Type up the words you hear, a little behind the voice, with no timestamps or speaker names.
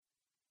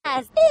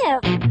As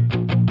if.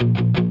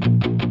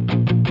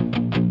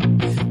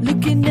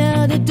 Looking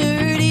out a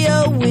dirty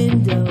old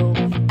window,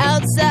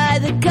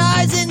 outside the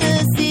cars in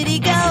the city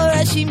go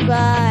rushing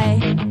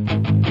by.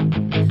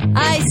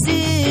 I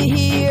sit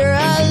here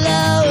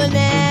alone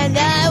and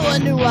I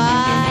wonder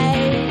why.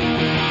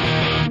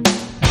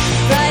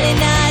 Friday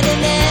night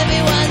and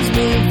everyone's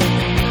moving.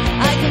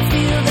 I can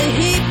feel the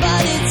heat,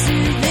 but it's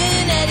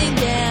soothing heading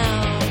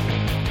down.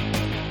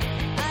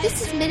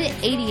 This is Minute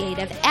 88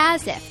 of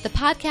As If, the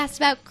podcast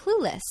about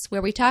Clueless,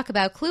 where we talk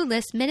about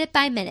Clueless minute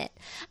by minute.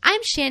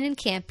 I'm Shannon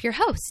Camp, your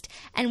host,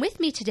 and with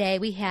me today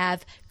we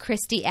have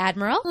Christy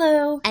Admiral.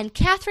 Hello. And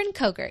Catherine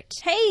Kogert.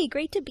 Hey,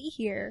 great to be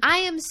here. I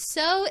am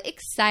so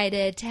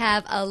excited to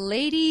have a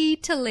lady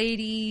to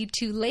lady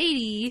to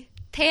lady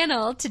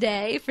panel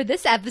today for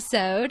this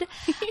episode.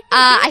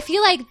 I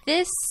feel like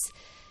this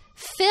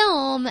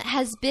film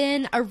has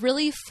been a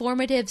really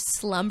formative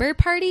slumber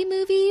party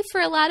movie for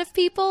a lot of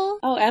people.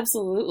 Oh,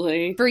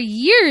 absolutely. For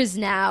years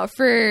now,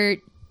 for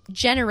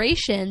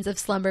generations of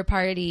slumber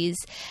parties.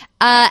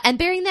 And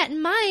bearing that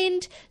in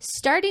mind,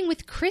 starting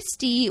with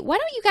Christy, why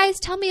don't you guys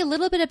tell me a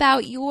little bit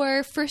about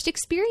your first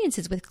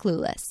experiences with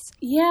Clueless?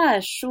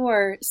 Yeah,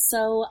 sure.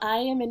 So I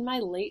am in my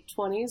late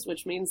 20s,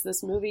 which means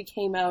this movie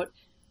came out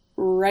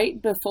right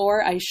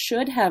before I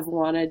should have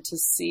wanted to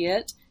see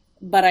it.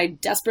 But I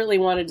desperately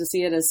wanted to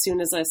see it as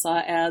soon as I saw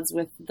ads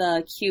with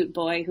the cute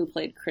boy who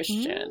played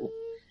Christian.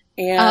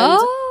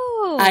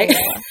 And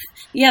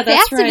yeah,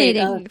 that's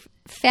fascinating. right.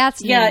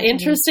 Fascinating. Yeah,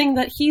 interesting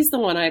that he's the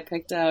one I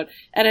picked out.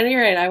 At any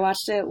rate, I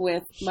watched it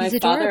with my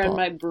father and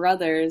my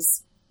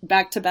brothers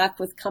back to back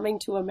with Coming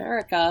to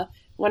America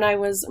when I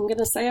was, I'm going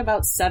to say,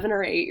 about 7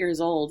 or 8 years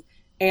old.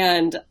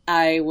 And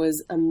I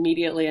was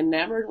immediately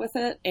enamored with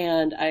it,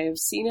 and I have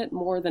seen it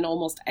more than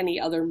almost any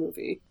other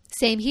movie.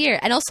 Same here.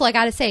 And also, I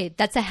got to say,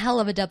 that's a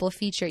hell of a double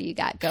feature you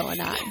got going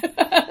on.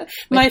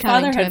 My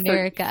father Coming had to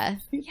America.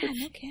 Yeah,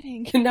 no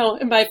kidding. No,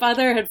 my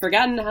father had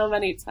forgotten how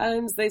many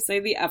times they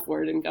say the F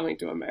word in Coming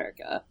to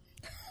America.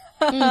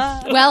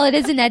 Well, it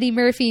is an Eddie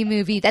Murphy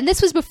movie. And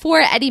this was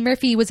before Eddie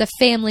Murphy was a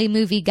family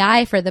movie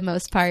guy for the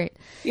most part.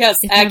 Yes,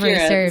 if accurate.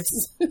 memory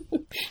serves.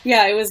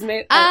 Yeah, it was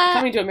made.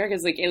 Coming to America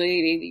is like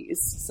late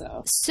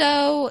 80s.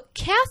 So,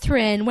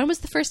 Catherine, when was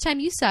the first time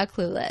you saw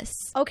Clueless?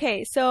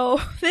 Okay,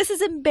 so this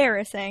is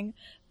embarrassing,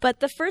 but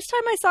the first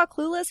time I saw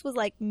Clueless was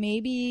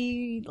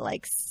maybe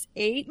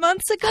 8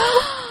 months ago.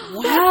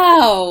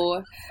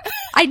 Wow.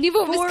 I knew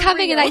what was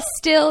coming and I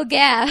still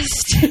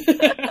gasped.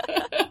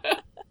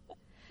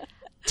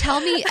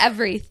 Tell me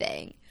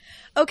everything.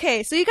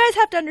 Okay, so you guys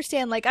have to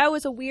understand, I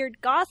was a weird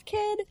goth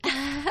kid.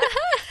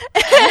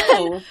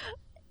 Oh.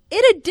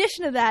 In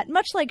addition to that,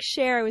 much like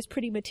Cher, I was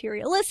pretty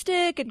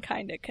materialistic and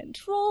kind of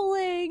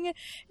controlling.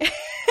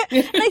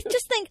 And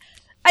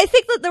I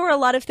think that there were a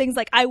lot of things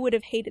I would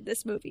have hated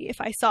this movie if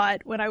I saw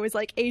it when I was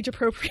age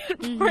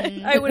appropriate for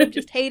it. I would have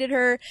just hated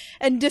her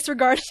and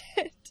disregarded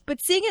it. But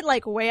seeing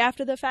it way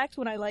after the fact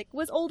when I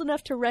was old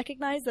enough to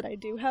recognize that I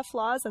do have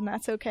flaws and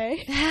that's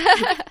okay.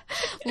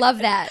 Love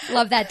that.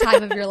 Love that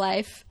time of your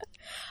life.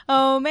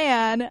 Oh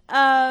man.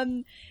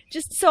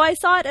 Just so I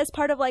saw it as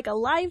part of a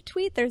live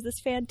tweet. There's this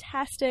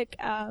fantastic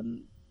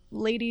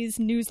ladies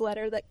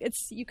newsletter that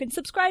you can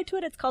subscribe to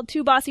it. It's called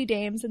Two Bossy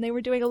Dames, and they were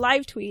doing a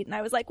live tweet, and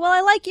I was like, well,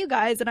 I like you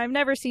guys, and I've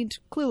never seen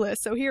Clueless,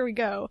 so here we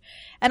go.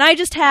 And I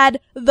just had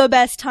the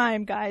best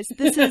time, guys.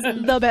 This is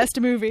the best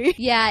movie.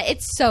 Yeah,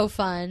 it's so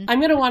fun. I'm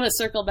going to want to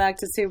circle back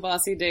to Two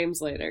Bossy Dames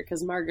later,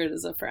 because Margaret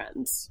is a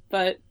friend.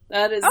 But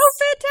that is... Oh,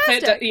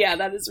 fantastic! Yeah,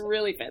 that is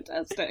really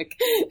fantastic.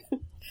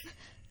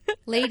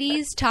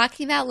 Ladies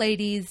talking about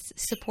ladies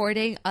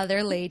supporting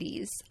other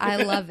ladies. I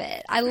love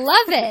it. I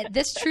love it.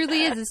 This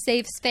truly is a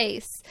safe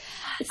space.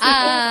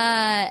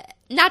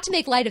 Not to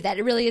make light of that.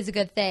 It really is a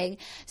good thing.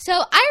 So I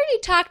already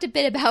talked a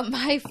bit about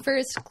my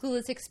first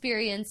Clueless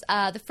experience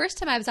the first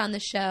time I was on the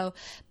show,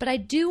 but I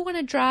do want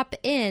to drop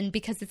in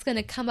because it's going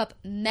to come up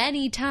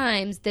many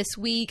times this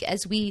week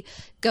as we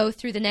go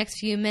through the next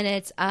few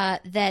minutes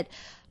that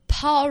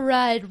Paul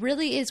Rudd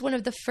really is one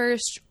of the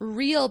first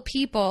real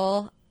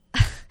people.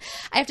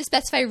 I have to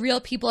specify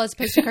real people as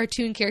opposed to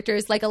cartoon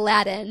characters like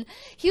Aladdin.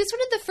 He was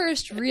one of the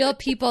first real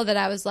people that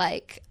I was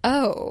like,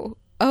 oh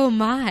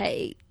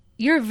my,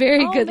 you're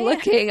very good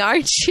looking,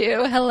 aren't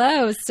you?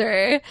 Hello,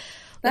 sir.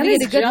 Let me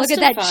get a good look at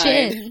that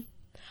chin.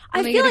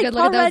 I feel like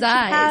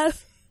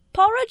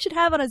Paul Rudd should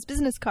have on his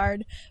business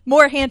card,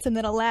 more handsome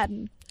than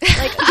Aladdin. He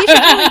should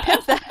really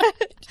pimp that.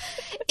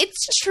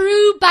 It's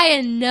true by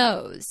a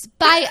nose.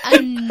 By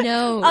a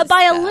nose.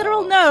 By a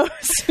literal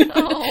nose.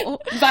 Oh.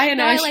 By an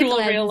actual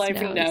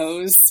real-life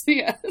nose.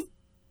 Yeah.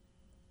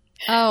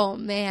 Oh,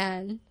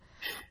 man.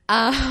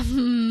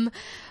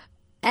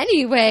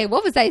 Anyway,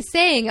 what was I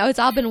saying? Oh, it's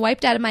all been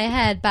wiped out of my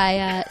head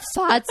by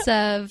thoughts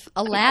of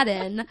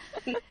Aladdin.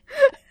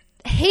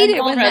 Hate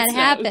it when that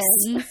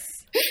happens.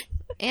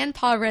 And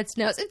Paul Rudd's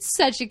nose. It's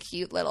such a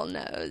cute little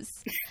nose.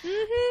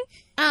 Mm-hmm.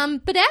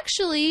 But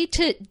actually,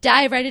 to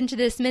dive right into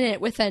this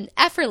minute with an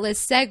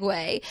effortless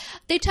segue,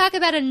 they talk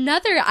about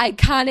another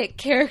iconic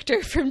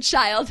character from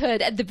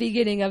childhood at the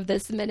beginning of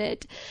this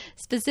minute.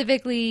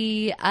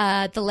 Specifically,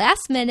 the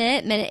last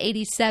minute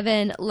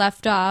 87,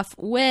 left off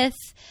with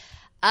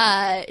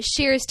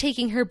Cher's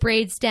taking her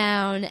braids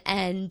down,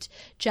 and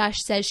Josh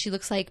says she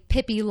looks like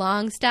Pippi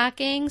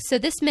Longstocking. So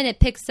this minute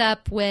picks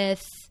up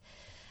with,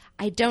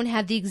 I don't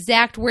have the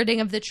exact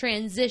wording of the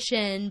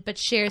transition, but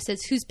Cher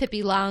says, "Who's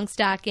Pippi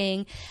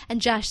Longstocking?"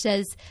 And Josh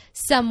says,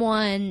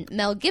 "Someone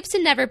Mel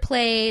Gibson never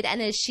played." And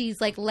as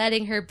she's like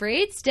letting her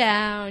braids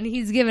down,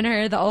 he's giving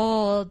her the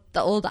old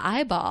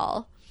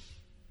eyeball.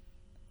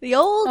 The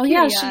old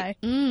eye.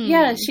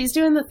 Yeah, she's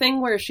doing the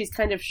thing where she's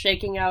kind of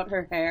shaking out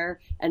her hair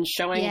and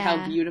showing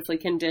how beautifully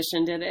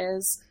conditioned it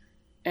is.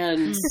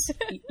 And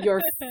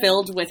you're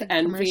filled with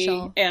envy.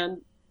 Commercial.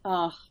 And,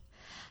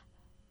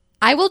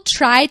 I will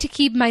try to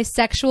keep my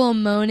sexual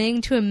moaning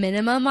to a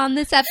minimum on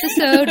this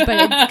episode,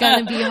 but it's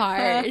going to be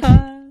hard.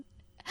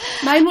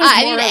 Mine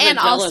was more of a and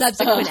all jealous,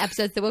 subsequent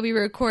episodes that we'll be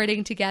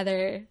recording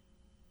together.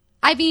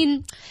 I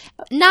mean,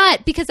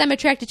 not because I'm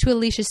attracted to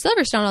Alicia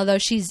Silverstone, although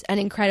she's an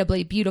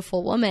incredibly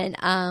beautiful woman.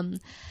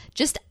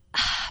 Just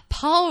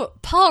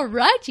Paul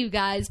Rudd, you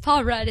guys.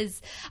 Paul Rudd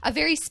is a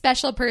very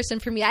special person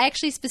for me. I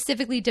actually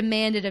specifically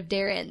demanded of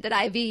Darren that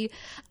I be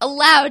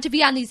allowed to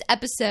be on these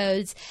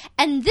episodes.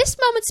 And this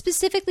moment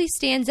specifically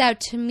stands out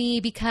to me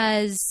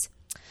because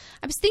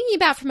I was thinking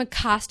about, from a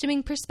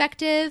costuming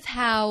perspective,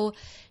 how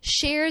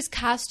Cher's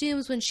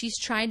costumes when she's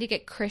trying to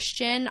get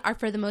Christian are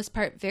for the most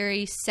part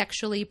very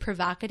sexually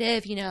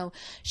provocative. You know,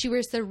 she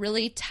wears the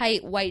really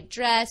tight white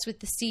dress with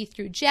the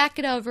see-through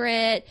jacket over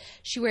it.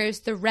 She wears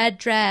the red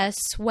dress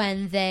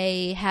when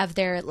they have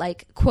their,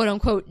 like,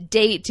 quote-unquote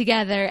date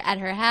together at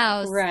her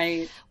house.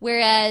 Right.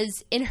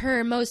 Whereas in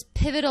her most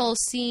pivotal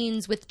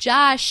scenes with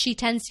Josh, she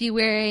tends to be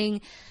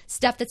wearing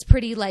stuff that's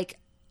pretty, like,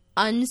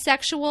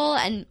 unsexual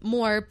and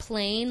more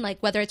plain, like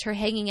whether it's her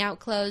hanging out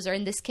clothes or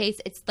in this case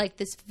it's like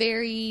this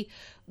very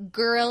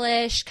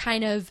girlish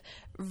kind of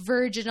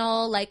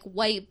virginal like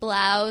white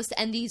blouse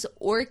and these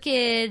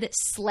orchid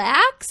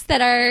slacks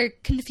that are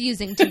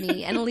confusing to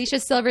me. And Alicia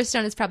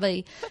Silverstone is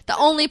probably the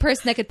only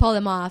person that could pull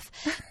them off.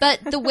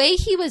 But the way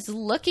he was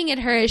looking at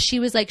her as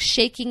she was like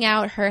shaking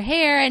out her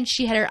hair and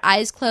she had her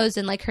eyes closed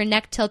and like her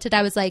neck tilted,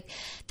 I was like,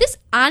 this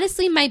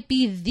honestly might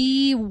be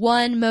the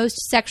one most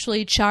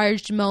sexually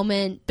charged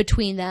moment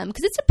between them,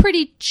 because it's a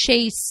pretty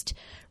chaste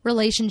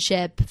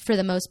relationship for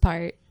the most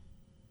part.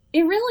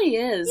 It really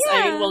is. Yeah.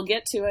 I mean, we'll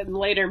get to it in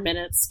later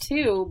minutes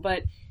too,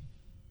 but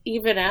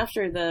even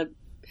after the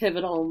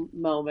pivotal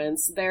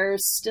moments, they're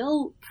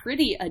still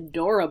pretty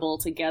adorable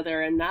together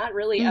and not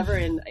really ever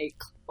in a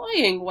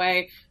cloying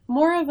way.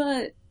 More of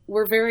a,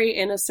 we're very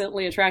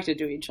innocently attracted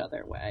to each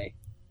other way.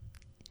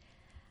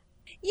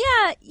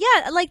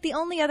 Yeah, like the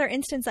only other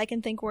instance I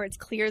can think where it's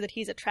clear that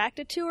he's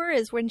attracted to her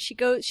is when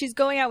she's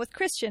going out with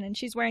Christian and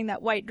she's wearing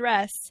that white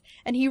dress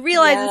and he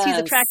realizes he's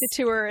attracted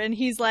to her and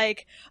he's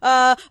like,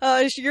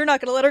 you're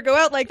not gonna let her go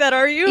out like that,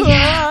 are you?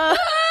 Yeah.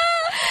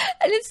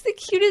 And it's the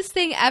cutest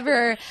thing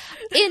ever.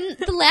 In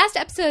the last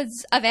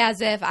episodes of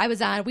As If I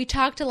was on, we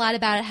talked a lot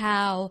about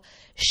how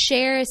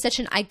Cher is such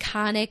an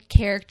iconic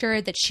character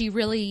that she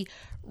really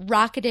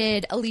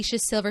rocketed Alicia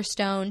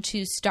Silverstone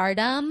to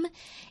stardom.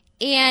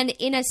 And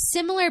in a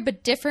similar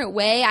but different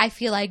way, I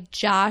feel like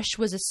Josh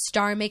was a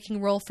star-making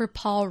role for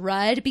Paul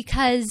Rudd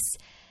because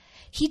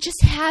he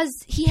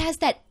has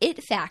that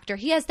it factor.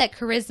 He has that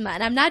charisma.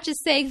 And I'm not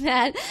just saying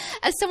that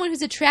as someone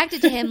who's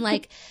attracted to him.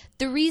 Like,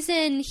 the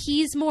reason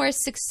he's more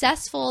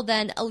successful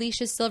than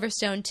Alicia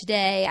Silverstone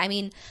today, I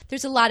mean,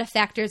 there's a lot of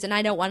factors, and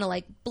I don't want to,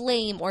 like,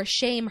 blame or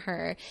shame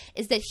her,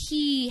 is that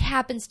he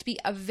happens to be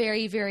a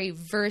very, very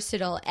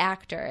versatile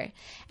actor.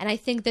 And I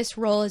think this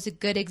role is a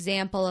good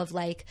example of,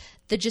 like,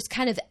 the just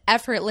kind of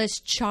effortless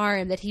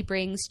charm that he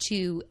brings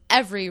to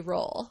every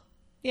role.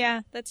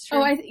 Yeah, that's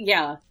true. Oh,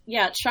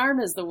 yeah.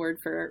 Charm is the word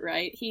for it,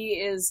 right? He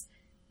is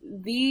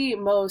the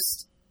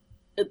most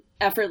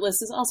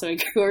effortless. Is also a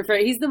good word for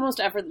it. He's the most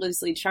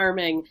effortlessly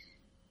charming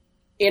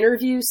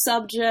interview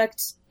subject,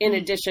 in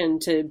addition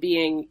to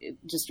being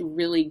just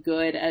really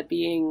good at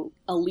being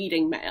a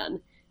leading man.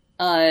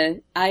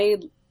 I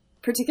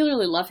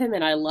particularly love him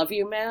in I Love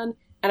You, Man,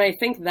 and I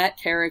think that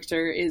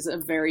character is a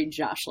very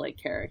Josh-like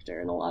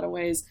character in a lot of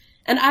ways.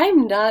 And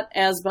I'm not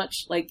as much,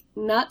 like,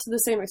 not to the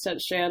same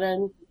extent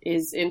Shannon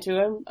is into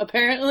him,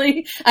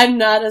 apparently. I'm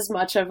not as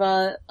much of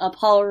a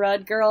Paul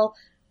Rudd girl,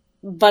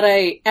 but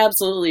I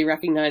absolutely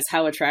recognize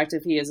how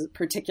attractive he is,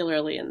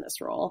 particularly in this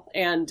role,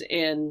 and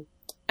in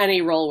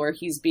any role where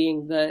he's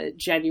being the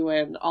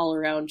genuine,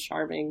 all-around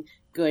charming,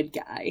 good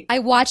guy. I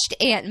watched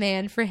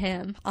Ant-Man for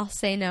him. I'll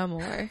say no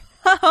more.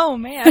 Oh,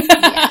 man.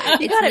 Yeah,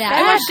 You got it I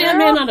bad, watched girl.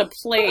 Ant-Man on a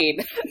plane.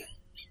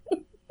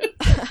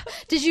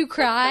 Did you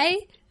cry?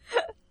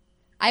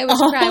 I always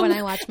cry when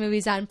I watch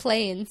movies on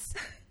planes.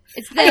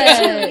 It's the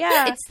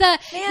yeah. it's the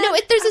Man, no.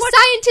 There's a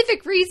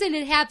scientific reason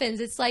it happens.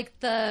 It's like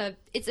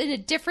it's in a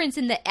difference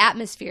in the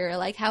atmosphere,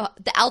 like how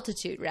the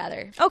altitude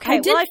rather. Okay, I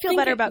I feel think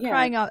better about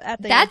crying out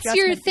at the That's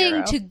your Adjustment thing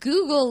Bureau. to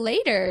Google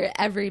later,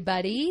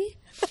 everybody.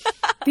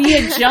 The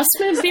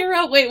Adjustment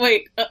Bureau?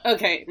 Wait.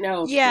 Okay,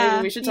 no. Yeah,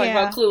 Maybe we should talk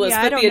yeah, about Clueless. yeah,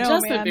 I but don't the know,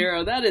 Adjustment man.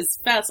 Bureau, that is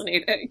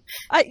fascinating.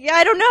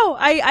 I don't know.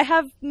 I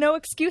have no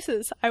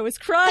excuses. I was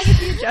crying at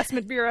the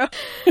Adjustment Bureau.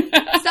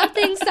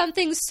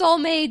 Something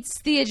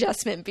soulmates, the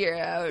Adjustment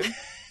Bureau.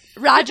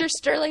 Roger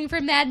Sterling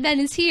from Mad Men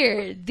is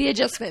here, the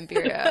Adjustment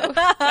Bureau.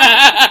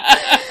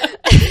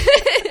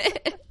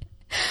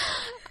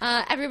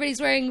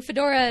 Everybody's wearing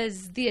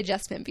fedoras, the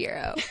Adjustment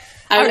Bureau.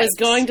 I All was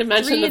going to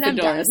mention 3 the and I'm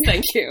done. fedoras.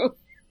 Thank you.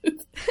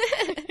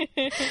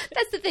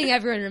 That's the thing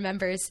everyone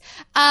remembers.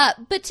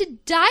 But to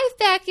dive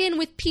back in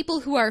with people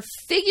who are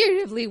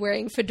figuratively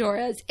wearing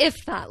fedoras, if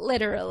not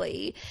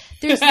literally,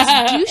 there's this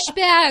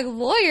douchebag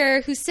lawyer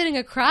who's sitting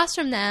across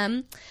from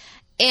them.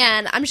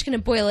 And I'm just going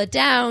to boil it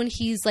down.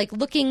 He's like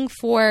looking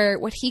for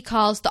what he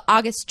calls the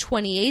August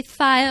 28th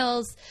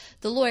files.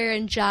 The lawyer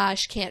and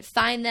Josh can't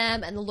find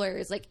them. And the lawyer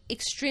is like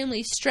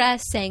extremely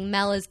stressed, saying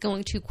Mel is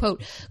going to,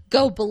 quote,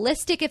 go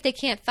ballistic if they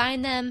can't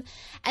find them.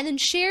 And then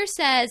Cher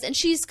says, and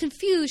she's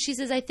confused. She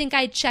says, I think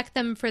I checked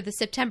them for the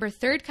September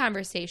 3rd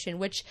conversation,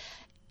 which,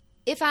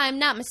 if I'm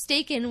not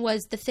mistaken,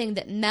 was the thing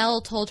that Mel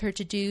told her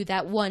to do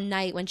that one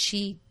night when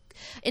she,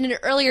 in an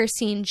earlier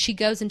scene, she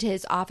goes into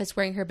his office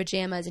wearing her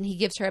pajamas and he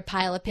gives her a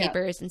pile of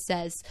papers and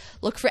says,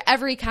 look for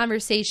every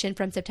conversation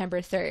from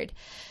September 3rd.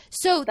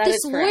 So That this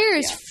is correct, lawyer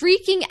is yeah.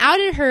 freaking out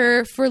at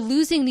her for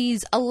losing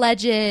these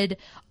alleged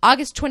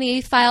August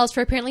 28th files, for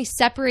apparently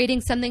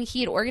separating something he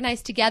had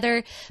organized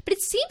together. But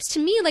it seems to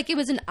me like it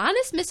was an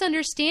honest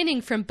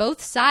misunderstanding from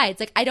both sides.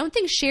 Like, I don't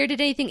think Cher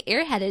did anything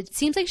airheaded. It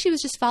seems like she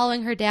was just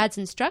following her dad's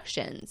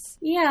instructions.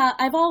 Yeah,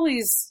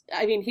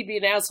 he'd be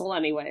an asshole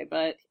anyway,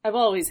 but I've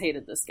always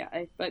hated this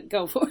guy. But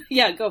go for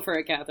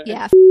it, Catherine.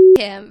 Yeah,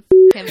 him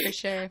for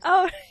sure.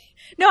 Oh,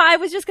 no, I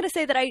was just going to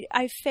say that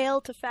I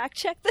failed to fact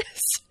check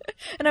this.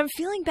 And I'm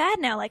feeling bad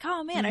now. Like,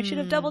 oh man, I should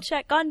have double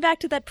checked, gone back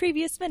to that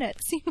previous minute,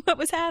 see what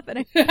was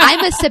happening.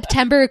 I'm a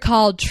September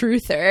called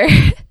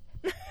truther.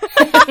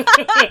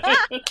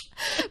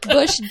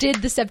 Bush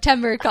did the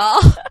September call.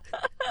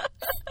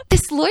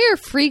 This lawyer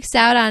freaks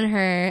out on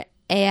her,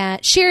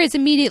 and Cher is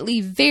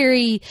immediately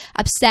very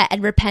upset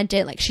and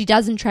repentant. Like, she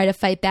doesn't try to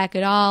fight back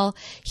at all.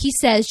 He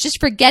says, just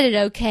forget it,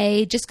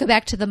 okay? Just go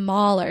back to the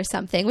mall or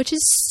something, which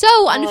is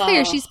so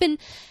unfair. Oh.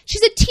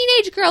 She's a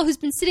teenage girl who's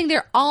been sitting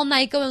there all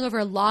night going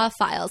over law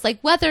files. Like,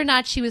 whether or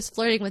not she was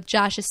flirting with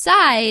Josh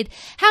aside,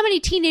 how many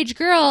teenage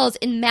girls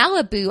in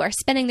Malibu are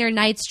spending their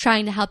nights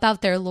trying to help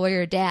out their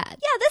lawyer dad?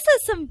 Yeah, this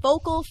is some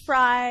vocal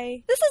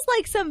fry. This is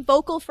like some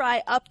vocal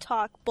fry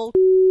uptalk bull,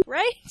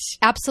 right?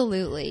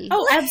 Absolutely.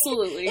 Oh,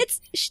 absolutely. This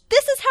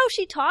is how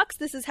she talks.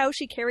 This is how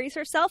she carries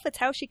herself. It's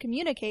how she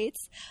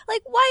communicates.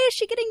 Like, why is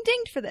she getting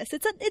dinged for this?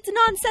 It's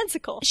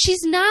nonsensical.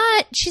 She's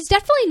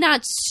definitely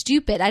not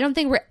stupid. I don't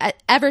think we're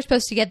ever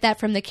supposed to get that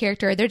from the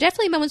character. There are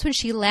definitely moments when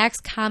she lacks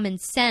common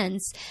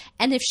sense.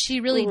 And if she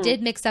really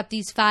did mix up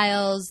these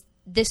files,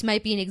 this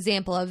might be an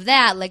example of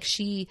that. Like,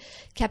 she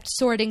kept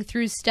sorting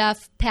through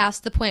stuff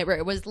past the point where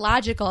it was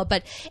logical.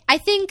 But I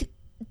think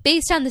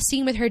based on the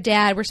scene with her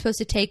dad, we're supposed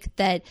to take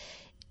that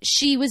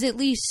she was at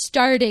least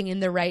starting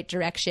in the right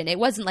direction. It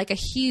wasn't like a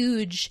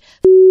huge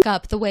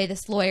up the way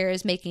this lawyer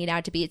is making it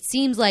out to be. It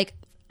seems like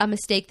a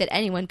mistake that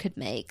anyone could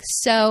make.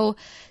 So,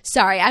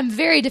 sorry, I'm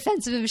very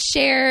defensive of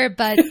Cher,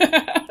 but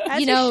As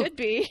you know, should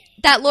be.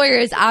 that lawyer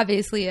is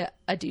obviously a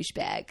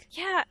douchebag.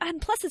 Yeah,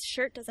 and plus his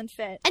shirt doesn't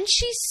fit. And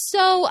she's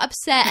so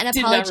upset and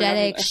did not remember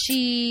apologetic. that.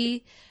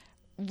 She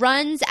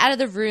runs out of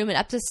the room and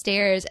up the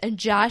stairs, and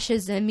Josh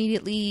is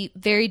immediately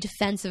very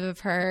defensive of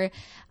her.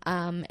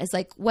 Is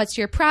like, what's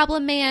your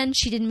problem, man?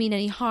 She didn't mean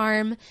any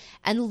harm.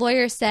 And the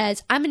lawyer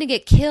says, I'm going to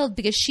get killed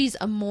because she's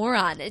a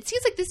moron. It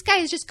seems like this guy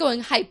is just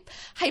going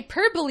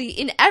hyperbole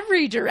in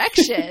every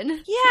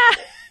direction. Yeah.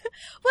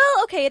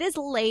 Well, okay, it is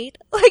late.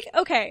 Like,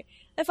 okay,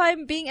 if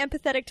I'm being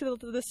empathetic to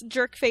this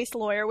jerk-faced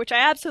lawyer, which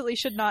I absolutely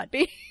should not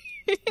be.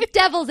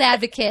 Devil's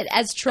advocate,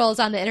 as trolls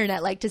on the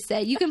internet like to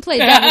say. You can play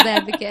devil's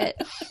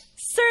advocate.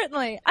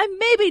 Certainly. I'm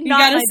maybe You not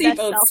gotta my see best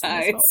both self in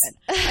this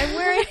sides. moment. I'm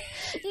wearing...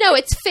 No,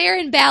 it's fair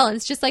and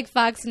balanced, just like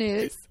Fox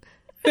News.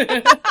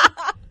 Oh,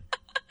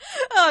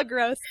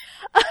 gross.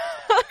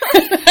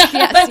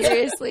 Yeah,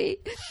 seriously.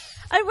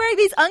 I'm wearing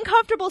these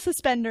uncomfortable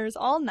suspenders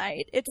all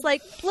night. It's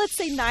like, let's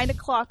say 9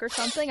 o'clock or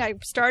something. I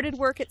started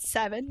work at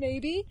 7,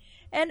 maybe.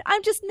 And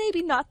I'm just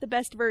maybe not the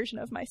best version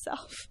of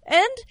myself.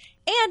 And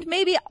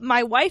maybe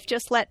my wife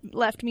just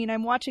left me and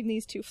I'm watching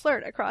these two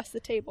flirt across the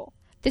table.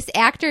 This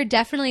actor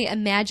definitely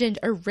imagined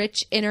a rich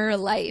inner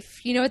life.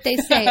 You know what they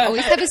say?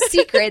 Always have a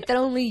secret that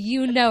only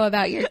you know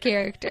about your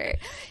character.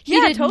 He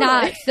Yeah, did totally.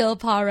 not fill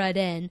Paul Rudd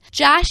in.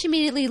 Josh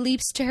immediately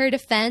leaps to her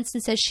defense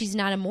and says she's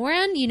not a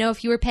moron. You know,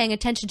 if you were paying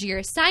attention to your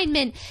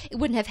assignment, it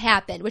wouldn't have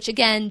happened, which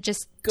again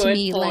just to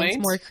me lends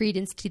more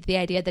credence to the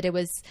idea that it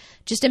was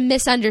just a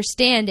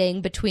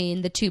misunderstanding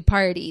between the two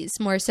parties,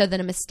 more so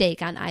than a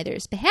mistake on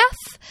either's behalf.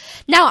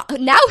 Now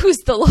who's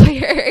the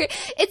lawyer?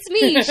 It's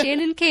me,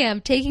 Shannon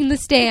Camp, taking the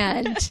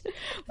stand.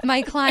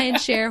 My client,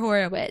 Cher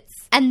Horowitz.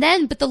 And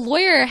then, but the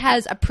lawyer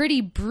has a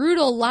pretty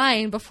brutal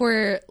line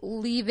before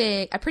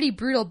leaving, a pretty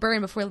brutal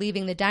burn before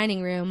leaving the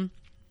dining room.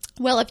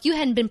 Well, if you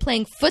hadn't been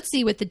playing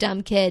footsie with the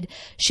dumb kid,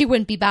 she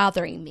wouldn't be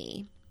bothering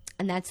me.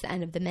 And that's the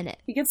end of the minute.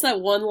 He gets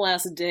that one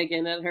last dig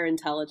in at her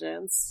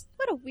intelligence.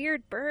 What a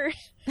weird bird.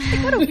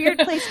 Like, what a weird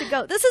place to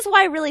go. This is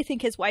why I really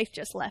think his wife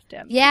just left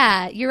him.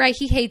 Yeah, you're right.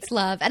 He hates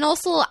love. And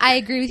also, I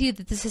agree with you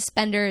that the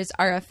suspenders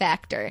are a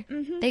factor.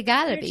 Mm-hmm. They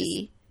gotta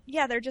be.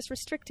 They're just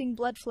restricting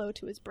blood flow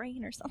to his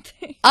brain or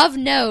something. Of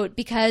note,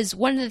 because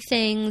one of the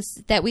things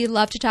that we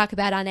love to talk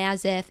about on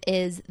As If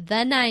is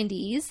the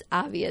 90s,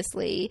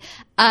 obviously.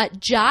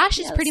 Josh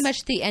is pretty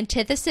much the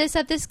antithesis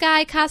of this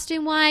guy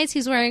costume-wise.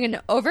 He's wearing an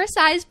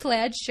oversized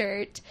plaid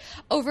shirt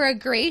over a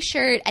gray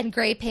shirt and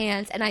gray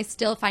pants, and I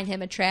still find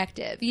him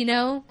attractive, you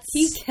know?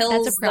 He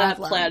kills that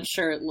plaid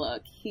shirt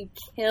look. He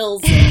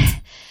kills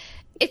it.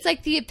 It's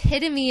like the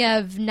epitome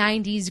of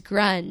 90s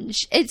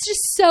grunge. It's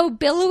just so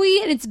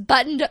billowy and it's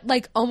buttoned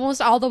like almost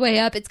all the way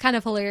up. It's kind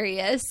of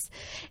hilarious.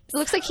 It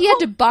looks like he had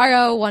to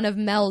borrow one of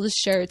Mel's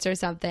shirts or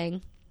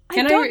something.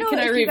 I don't know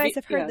if you guys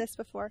have heard this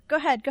before. Go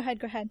ahead.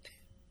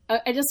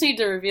 I just need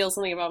to reveal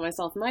something about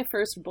myself. My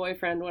first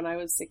boyfriend when I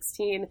was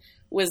 16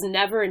 was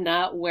never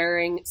not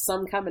wearing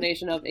some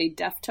combination of a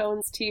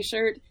Deftones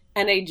t-shirt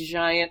and a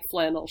giant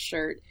flannel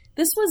shirt.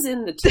 This was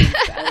in the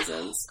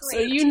 2000s, so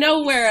you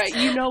know where I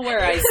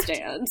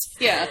stand.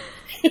 Yeah,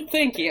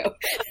 thank you.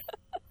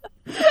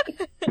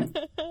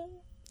 Oh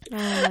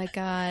my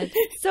god!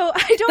 So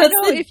I don't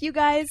know if you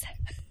guys.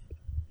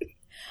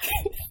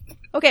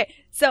 Okay,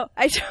 so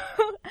I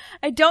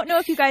don't know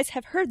if you guys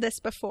have heard this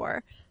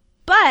before,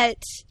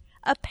 but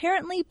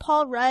apparently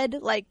Paul Rudd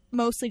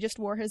mostly just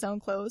wore his own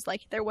clothes.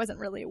 Like there wasn't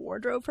really a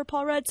wardrobe for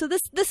Paul Rudd. So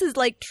this is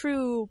like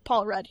true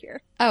Paul Rudd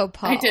here. Oh,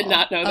 Paul. I did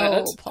not know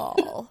that. Oh,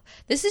 Paul.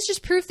 This is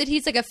just proof that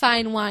he's like a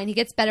fine wine. He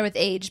gets better with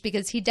age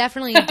because he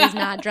definitely does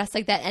not dress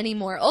like that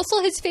anymore.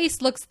 Also, his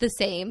face looks the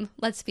same.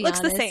 Let's be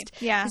honest. Looks the same.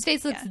 Yeah. His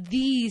face looks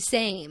the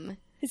same.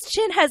 His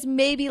chin has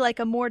maybe like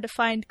a more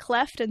defined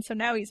cleft, and so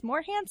now he's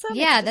more handsome.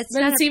 Yeah,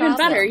 that's even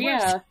better.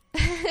 Yeah.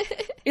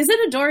 Is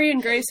it a Dorian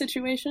Gray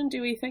situation?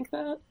 Do we think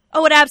that?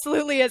 Oh, it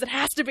absolutely is. It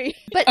has to be.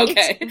 But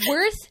it's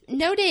worth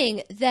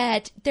noting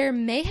that there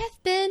may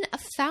have been a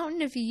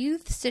Fountain of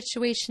Youth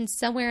situation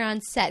somewhere on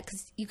set.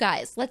 Because, you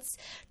guys, let's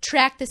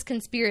track this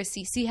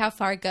conspiracy, see how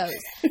far it goes.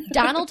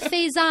 Donald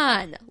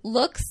Faison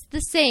looks the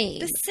same.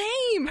 The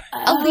same.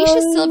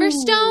 Alicia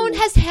Silverstone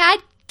has had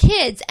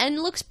kids and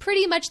looks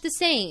pretty much the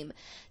same.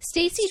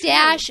 Stacey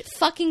Dash,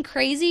 fucking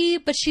crazy,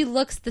 but she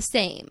looks the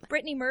same.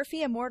 Brittany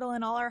Murphy, immortal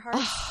in all our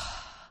hearts.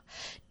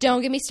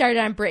 Don't get me started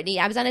on Brittany.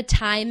 I was on a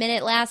Time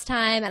Minute last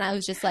time, and I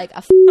was just like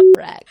a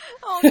wreck.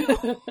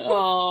 Oh, no.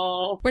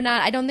 Oh.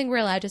 I don't think we're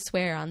allowed to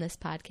swear on this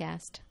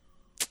podcast.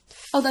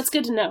 Oh, that's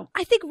good to know.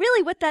 I think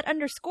really what that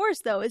underscores,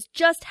 though, is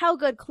just how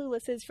good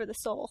Clueless is for the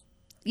soul.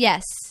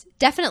 Yes,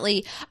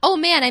 definitely. Oh,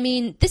 man, I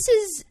mean, this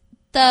is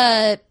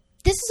a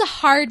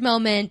hard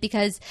moment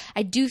because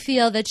I do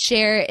feel that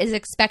Cher is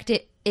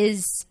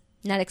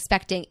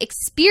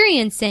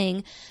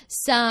experiencing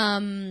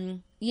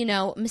some,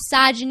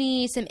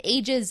 misogyny, some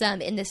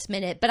ageism in this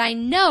minute. But I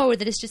know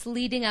that it's just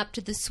leading up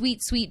to the sweet,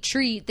 sweet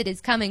treat that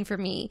is coming for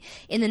me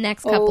in the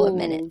next couple of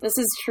minutes. This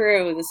is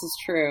true.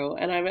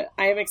 And I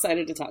am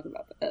excited to talk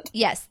about that.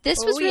 Yes, this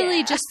was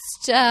really just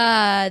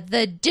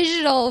the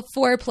digital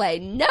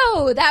foreplay.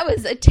 No, that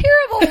was a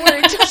terrible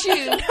word to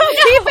choose.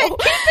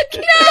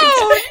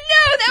 No,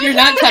 you're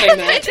not cutting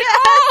that.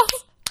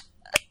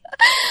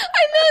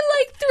 I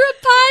meant through a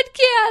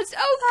podcast.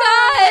 Oh,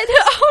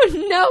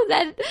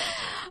 God.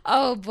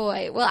 Oh,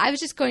 boy. Well, I was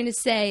just going to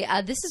say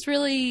this is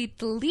really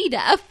the lead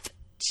up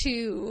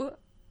to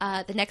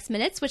the next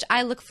minutes, which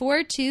I look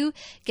forward to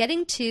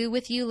getting to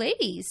with you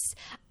ladies.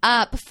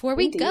 Before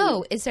we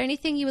go, is there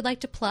anything you would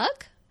like to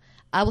plug?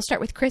 We'll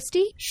start with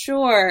Christy.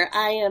 Sure.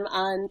 I am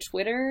on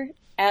Twitter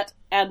at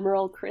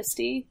Admiral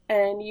Christie,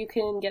 and you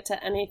can get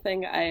to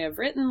anything I have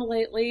written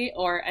lately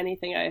or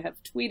anything I have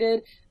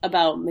tweeted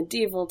about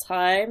medieval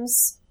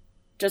times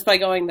just by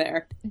going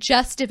there.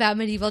 Just about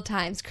medieval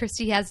times.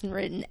 Christy hasn't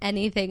written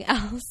anything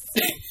else.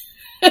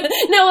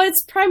 No,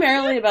 it's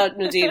primarily about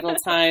medieval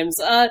times.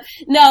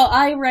 No,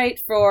 I write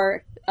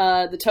for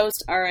the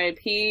Toast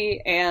RIP,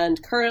 and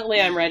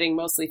currently I'm writing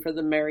mostly for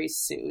the Mary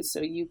Sue,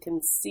 so you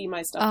can see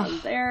my stuff on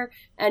there,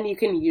 and you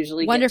can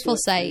usually wonderful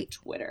get to it site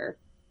through Twitter.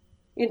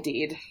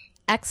 Indeed.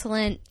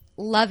 Excellent.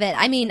 Love it.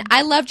 I mean,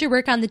 I loved your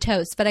work on the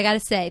Toast, but I got to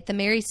say, the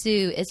Mary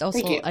Sue is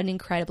also an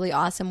incredibly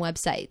awesome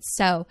website.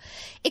 So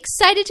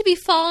excited to be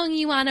following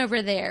you on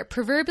over there,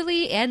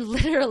 proverbially and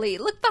literally.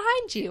 Look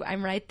behind you.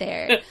 I'm right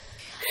there. All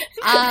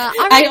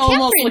right, I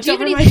almost looked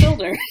over my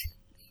shoulder.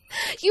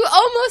 You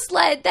almost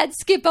let that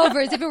skip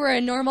over as if it were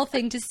a normal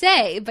thing to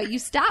say, but you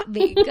stopped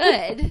me.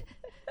 Good.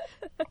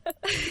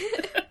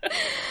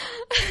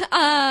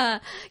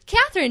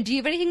 Catherine, do you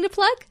have anything to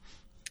plug?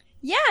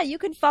 Yeah, you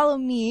can follow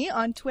me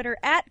on Twitter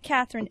at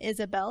Catherine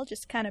Isabel,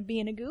 just kind of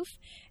being a goof.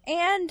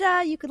 And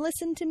you can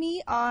listen to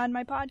me on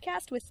my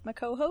podcast with my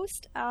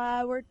co-host.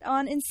 We're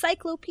on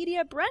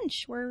Encyclopedia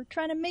Brunch. We're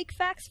trying to make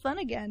facts fun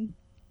again.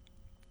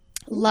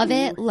 Love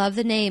it. Love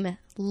the name.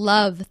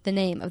 Love the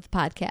name of the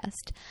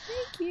podcast.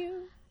 Thank you.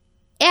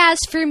 As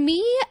for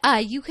me,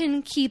 you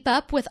can keep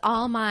up with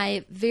all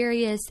my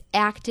various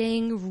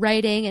acting,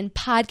 writing, and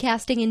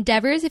podcasting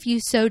endeavors if you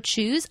so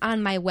choose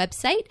on my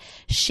website,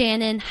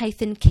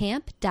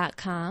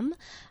 shannon-camp.com.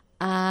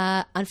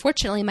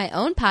 Unfortunately, my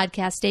own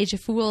podcast, Stage of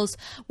Fools,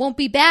 won't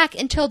be back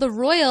until the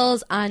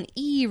Royals on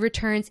E!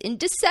 returns in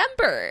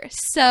December.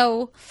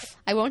 So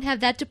I won't have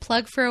that to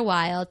plug for a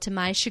while, to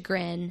my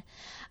chagrin.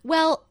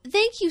 Well,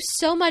 thank you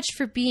so much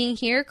for being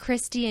here,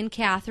 Christy and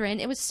Catherine.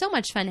 It was so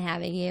much fun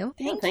having you.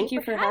 Thank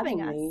you for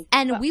having me.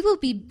 And we will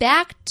be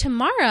back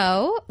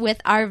tomorrow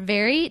with our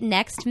very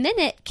next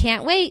minute.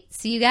 Can't wait.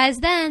 See you guys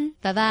then.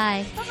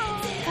 Bye-bye.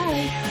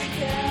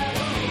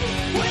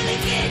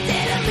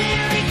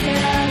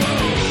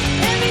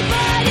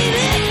 Everybody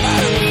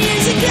that 4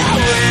 years ago